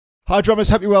Hi drummers,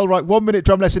 hope you're well. Right, 1 minute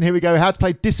drum lesson, here we go. How to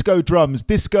play disco drums.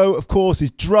 Disco, of course,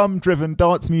 is drum-driven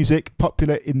dance music,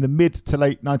 popular in the mid to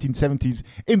late 1970s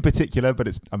in particular, but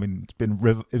it's been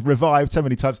revived so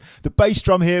many times. The bass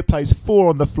drum here plays 4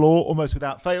 on the floor, almost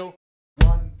without fail.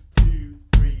 1, 2,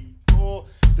 3, 4.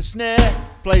 The snare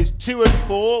plays 2 and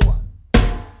 4. 1, 2,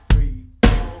 3,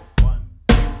 4. 1,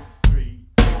 2, 3,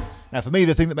 4. Now, for me,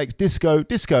 the thing that makes disco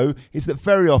is that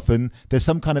very often there's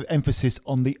some kind of emphasis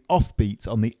on the offbeats,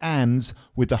 on the ands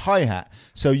with the hi-hat.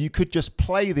 So you could just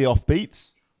play the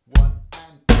offbeats. 1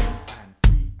 and 2 and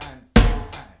 3 and 4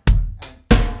 and 1 and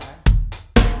 2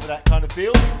 and for that kind of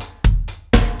feel.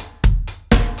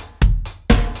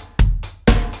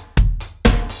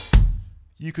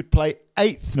 You could play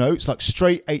eighth notes, like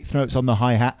straight eighth notes on the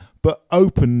hi-hat, but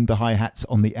open the hi-hats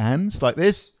on the ands, like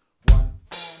this. 1 and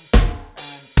 2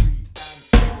 and 3 and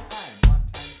 4 and 1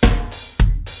 and 2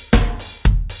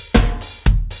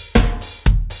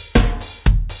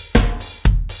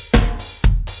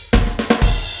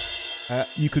 and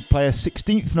 3. You could play a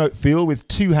 16th note feel with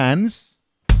 2 hands.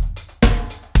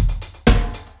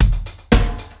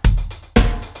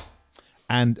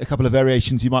 And a couple of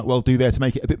variations you might well do there to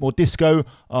make it a bit more disco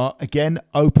are, again,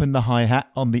 open the hi-hat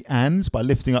on the ands by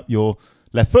lifting up your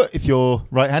left foot if you're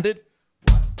right-handed.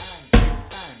 1 and 2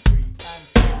 and 3 and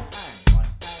 4 and 1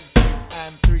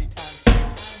 and 2 and 3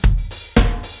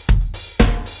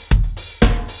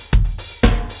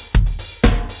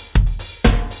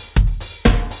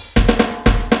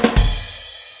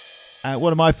 and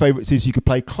one of my favourites is you could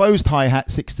play closed hi-hat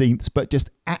 16ths, but just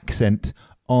accent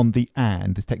on the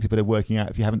and. This takes a bit of working out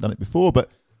if you haven't done it before, but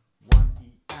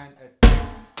 1E and a 2E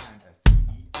and a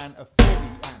 3E and a 4E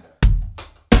and a.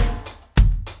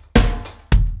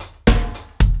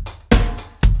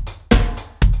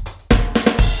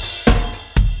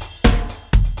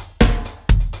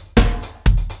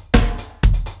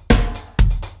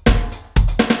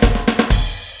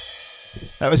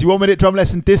 That was your 1 minute drum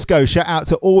lesson disco. Shout out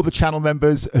to all the channel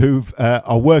members who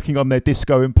are working on their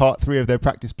disco in part 3 of their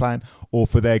practice plan, or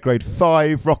for their grade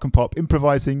 5 rock and pop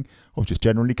improvising, or just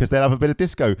generally because they love a bit of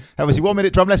disco. That was your 1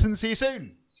 minute drum lesson. See you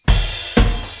soon.